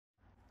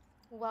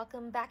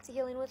Welcome back to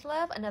Healing with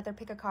Love, another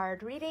pick a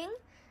card reading.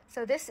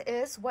 So this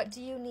is, what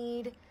do you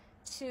need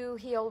to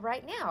heal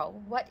right now?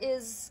 What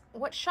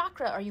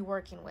chakra are you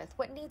working with?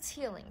 What needs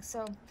healing?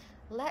 So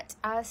let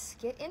us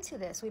get into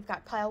this. We've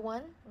got pile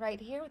 1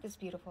 right here with this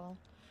beautiful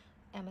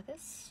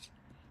amethyst.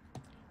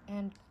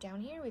 And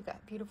down here we've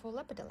got beautiful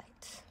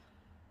lepidolite.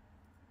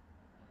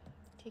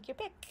 Take your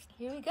pick.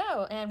 Here we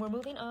go. And we're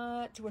moving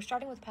on to, we're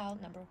starting with pile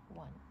number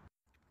 1.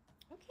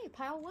 Okay,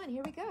 pile 1,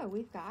 here we go.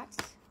 We've got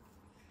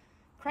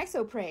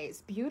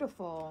Chrysoprase,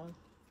 beautiful.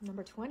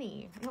 Number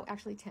 20, no,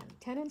 actually 10.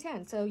 10 and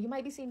 10, so you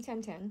might be seeing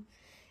 10, 10.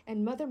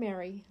 And Mother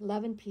Mary,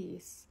 love and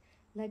peace.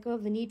 Let go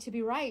of the need to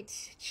be right.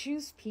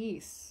 Choose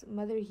peace.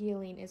 Mother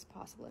healing is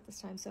possible at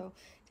this time. So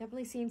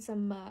definitely seeing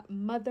some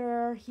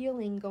mother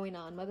healing going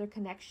on, mother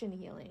connection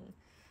healing.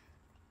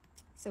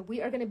 So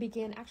we are going to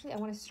begin. Actually, I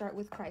want to start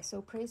with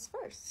Chrysoprase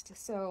first.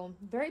 So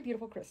very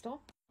beautiful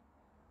crystal.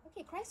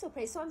 Okay,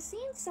 Chrysoprase. So I'm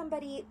seeing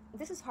somebody,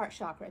 this is heart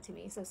chakra to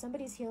me. So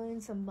somebody's healing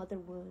some mother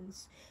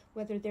wounds,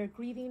 whether they're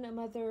grieving a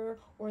mother,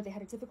 or they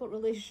had a difficult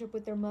relationship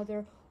with their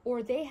mother,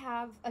 or they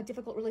have a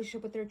difficult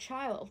relationship with their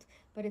child,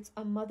 but it's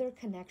a mother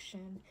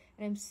connection.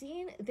 And I'm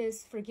seeing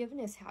this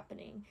forgiveness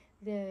happening,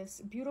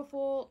 this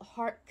beautiful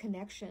heart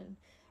connection,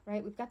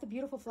 right? We've got the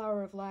beautiful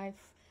flower of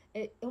life.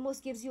 It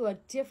almost gives you a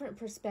different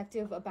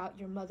perspective about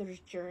your mother's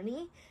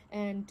journey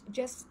and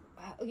just,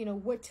 you know,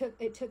 what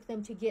it took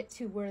them to get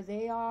to where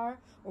they are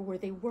or where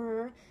they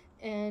were,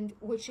 and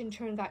which in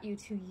turn got you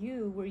to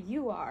you where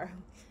you are,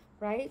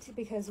 right?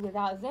 Because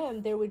without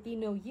them, there would be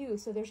no you.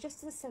 So there's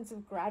just this sense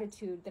of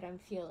gratitude that I'm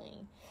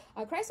feeling.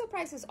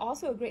 Chrysoprase is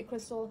also a great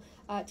crystal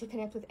to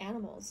connect with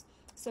animals.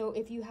 So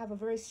if you have a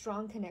very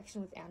strong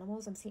connection with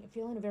animals, I'm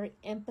feeling a very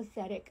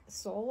empathetic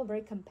soul, a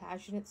very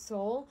compassionate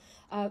soul,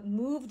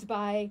 moved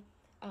by,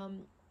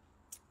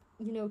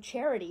 you know,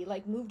 charity,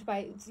 like moved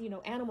by, you know,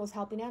 animals,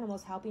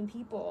 helping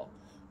people.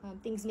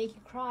 Things make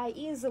you cry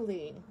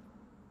easily.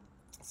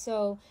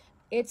 So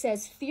it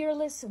says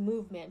fearless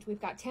movement.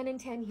 We've got 10 and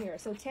 10 here.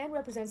 So 10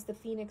 represents the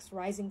phoenix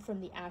rising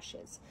from the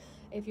ashes.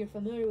 If you're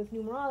familiar with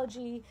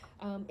numerology,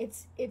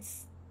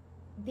 it's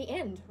the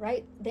end,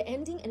 right? The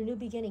ending and a new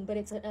beginning, but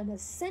it's an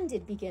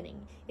ascended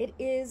beginning. It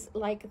is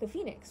like the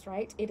phoenix,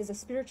 right? It is a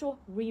spiritual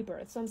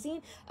rebirth. So I'm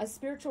seeing a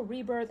spiritual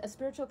rebirth, a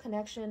spiritual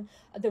connection,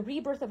 the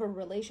rebirth of a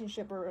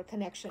relationship or a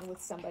connection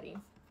with somebody.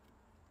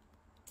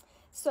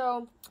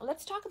 So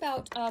let's talk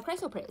about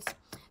Chrysoprase.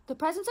 The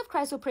presence of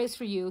Chrysoprase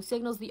for you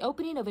signals the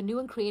opening of a new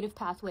and creative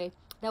pathway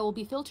that will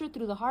be filtered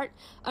through the heart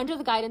under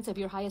the guidance of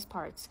your highest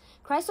parts.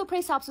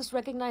 Chrysoprase helps us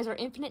recognize our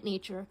infinite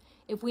nature.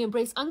 If we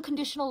embrace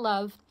unconditional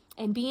love,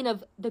 and being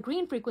of the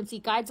green frequency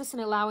guides us in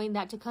allowing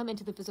that to come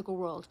into the physical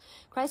world.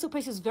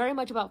 Chrysoprase is very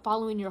much about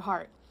following your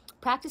heart.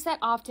 Practice that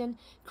often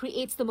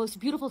creates the most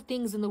beautiful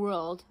things in the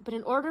world, but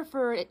in order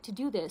for it to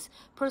do this,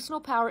 personal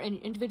power and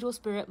individual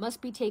spirit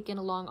must be taken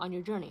along on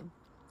your journey.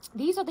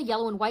 These are the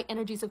yellow and white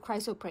energies of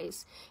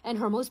Chrysoprase and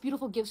her most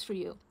beautiful gifts for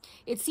you.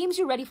 It seems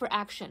you're ready for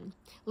action.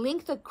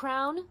 Link the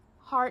crown,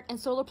 heart, and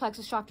solar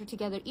plexus chakra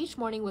together each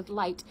morning with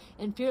light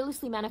and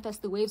fearlessly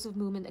manifest the waves of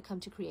movement that come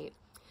to create.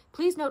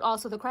 Please note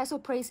also the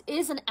Chrysoprase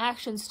is an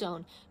action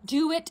stone.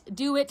 Do it,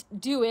 do it,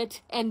 do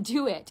it, and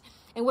do it.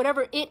 And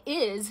whatever it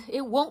is,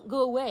 it won't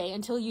go away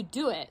until you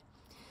do it.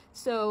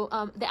 So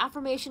the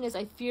affirmation is,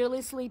 I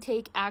fearlessly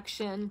take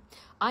action.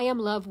 I am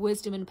love,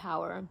 wisdom, and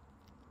power.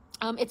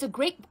 It's a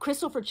great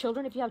crystal for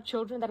children. If you have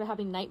children that are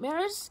having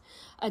nightmares,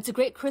 it's a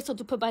great crystal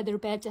to put by their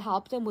bed to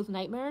help them with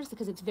nightmares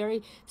because it's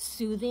very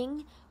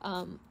soothing.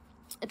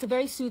 It's a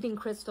very soothing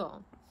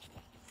crystal.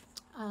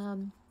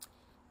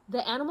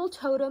 The animal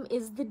totem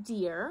is the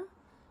deer.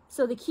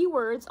 So the key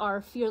words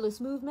are fearless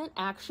movement,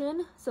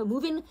 action. So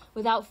moving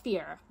without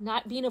fear,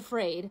 not being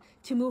afraid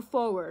to move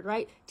forward,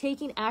 right?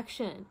 Taking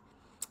action.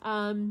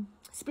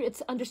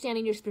 It's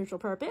understanding your spiritual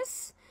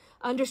purpose,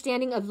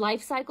 understanding of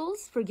life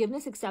cycles,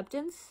 forgiveness,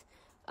 acceptance,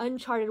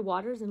 uncharted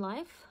waters in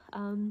life,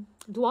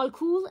 Dual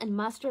Kul and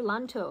Master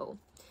Lanto.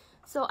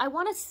 So I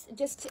want to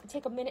just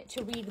take a minute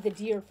to read the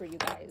deer for you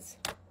guys.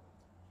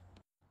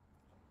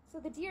 So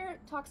the deer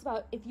talks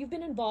about if you've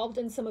been involved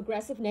in some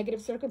aggressive,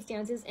 negative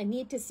circumstances and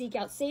need to seek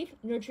out safe,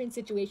 nurturing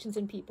situations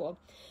and people.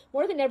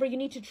 More than ever, you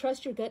need to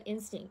trust your gut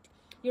instinct.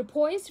 You're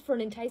poised for an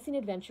enticing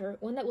adventure,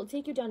 one that will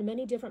take you down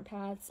many different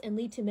paths and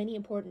lead to many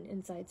important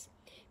insights.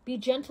 Be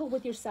gentle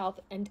with yourself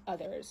and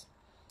others.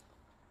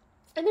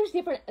 And there's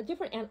different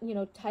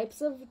types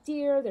of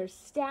deer. There's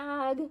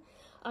stag,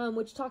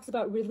 which talks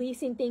about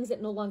releasing things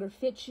that no longer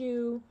fit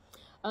you.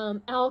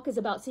 Elk is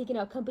about seeking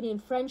out company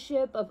and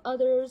friendship of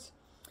others.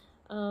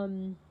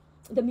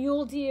 The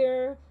mule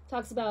deer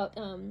talks about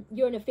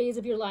you're in a phase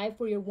of your life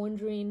where you're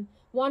wandering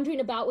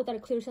about without a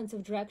clear sense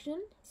of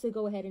direction. So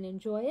go ahead and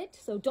enjoy it.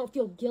 So don't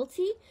feel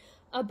guilty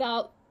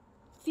about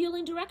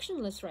feeling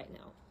directionless right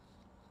now.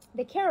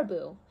 The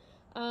caribou,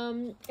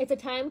 it's a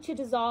time to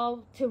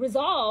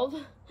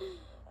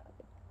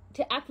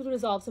act with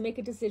resolve. So make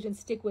a decision,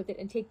 stick with it,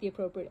 and take the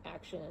appropriate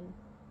action.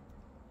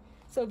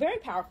 So very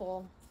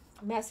powerful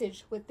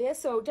message with this.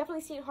 So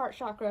definitely seeing heart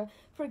chakra,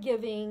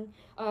 forgiving,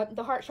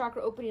 the heart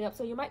chakra opening up.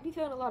 So you might be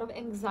feeling a lot of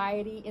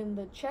anxiety in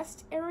the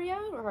chest area,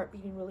 or heart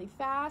beating really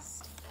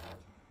fast.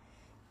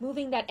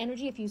 Moving that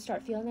energy, if you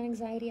start feeling that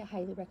anxiety, I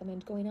highly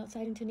recommend going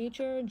outside into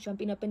nature,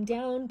 jumping up and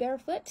down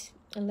barefoot,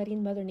 and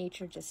letting Mother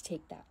Nature just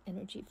take that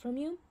energy from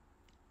you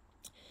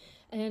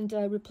and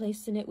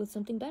replacing it with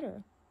something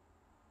better.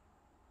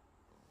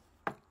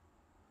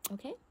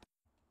 Okay,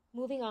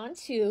 moving on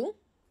to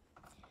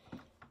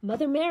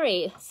Mother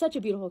Mary. Such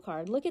a beautiful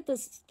card. Look at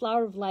this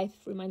flower of life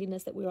reminding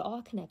us that we are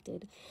all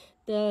connected.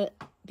 The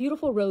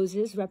beautiful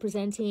roses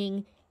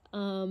representing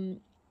the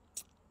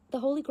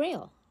Holy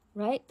Grail,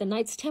 right? The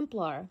Knights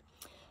Templar.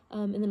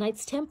 In the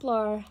Knights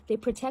Templar, they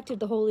protected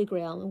the Holy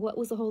Grail. And what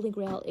was the Holy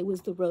Grail? It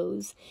was the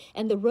rose.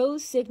 And the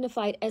rose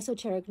signified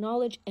esoteric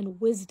knowledge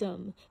and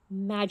wisdom,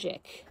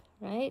 magic,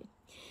 right?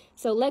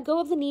 So let go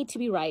of the need to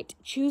be right.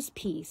 Choose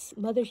peace.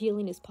 Mother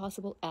healing is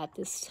possible at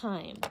this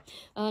time.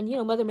 You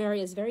know, Mother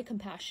Mary is very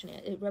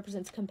compassionate. It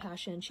represents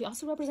compassion. She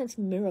also represents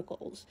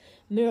miracles.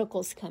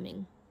 Miracles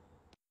coming.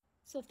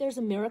 So if there's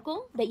a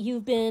miracle that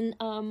you've been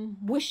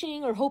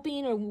wishing or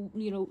hoping or,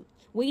 you know,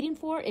 waiting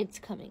for, it's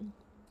coming.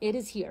 It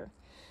is here.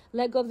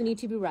 Let go of the need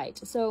to be right.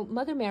 So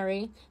Mother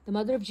Mary, the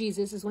mother of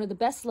Jesus, is one of the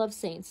best loved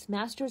saints,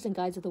 masters and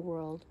guides of the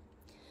world.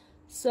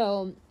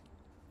 So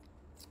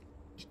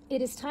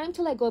it is time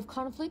to let go of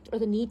conflict or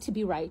the need to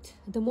be right.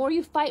 The more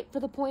you fight for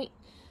the point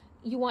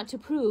you want to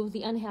prove,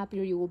 the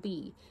unhappier you will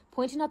be.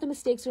 Pointing out the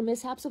mistakes or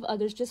mishaps of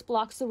others just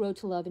blocks the road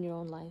to love in your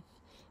own life.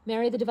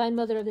 Mary, the divine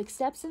mother of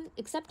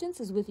acceptance,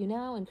 is with you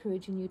now,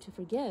 encouraging you to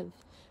forgive.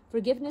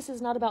 Forgiveness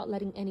is not about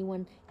letting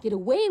anyone get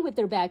away with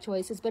their bad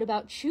choices, but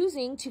about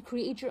choosing to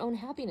create your own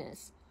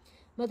happiness.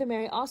 Mother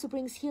Mary also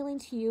brings healing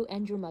to you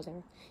and your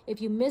mother.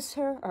 If you miss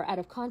her, are out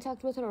of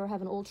contact with her, or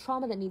have an old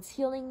trauma that needs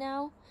healing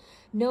now,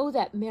 know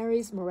that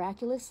Mary's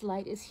miraculous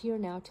light is here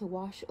now to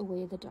wash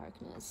away the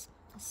darkness.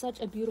 Such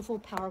a beautiful,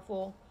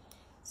 powerful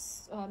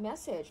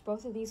message.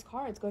 Both of these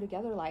cards go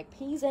together like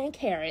peas and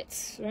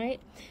carrots,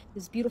 right?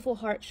 This beautiful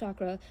heart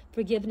chakra,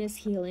 forgiveness,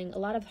 healing, a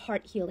lot of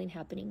heart healing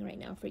happening right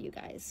now for you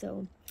guys.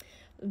 So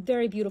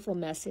very beautiful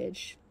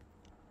message.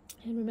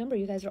 And remember,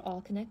 you guys are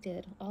all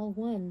connected, all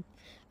one.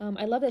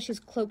 I love that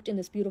she's cloaked in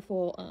this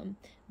beautiful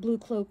blue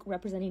cloak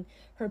representing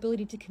her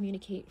ability to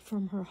communicate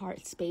from her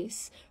heart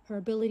space, her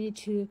ability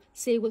to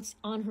say what's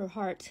on her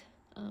heart,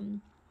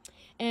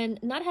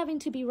 and not having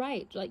to be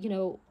right. Like, you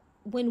know,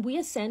 when we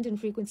ascend in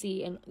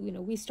frequency and, you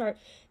know, we start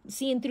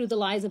seeing through the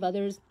lies of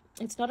others,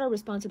 it's not our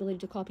responsibility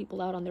to call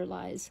people out on their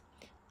lies.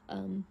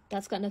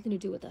 That's got nothing to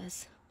do with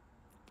us.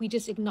 We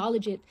just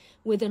acknowledge it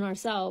within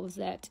ourselves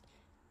that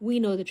we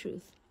know the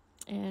truth.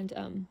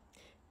 And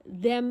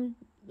them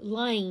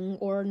lying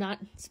or not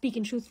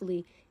speaking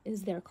truthfully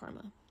is their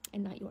karma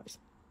and not yours.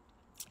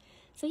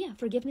 So yeah,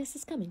 forgiveness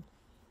is coming.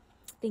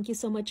 Thank you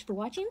so much for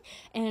watching.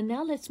 And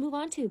now let's move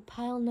on to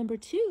pile number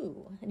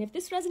 2. And if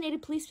this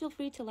resonated, please feel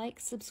free to like,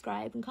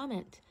 subscribe, and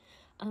comment.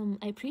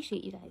 I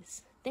appreciate you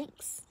guys.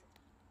 Thanks.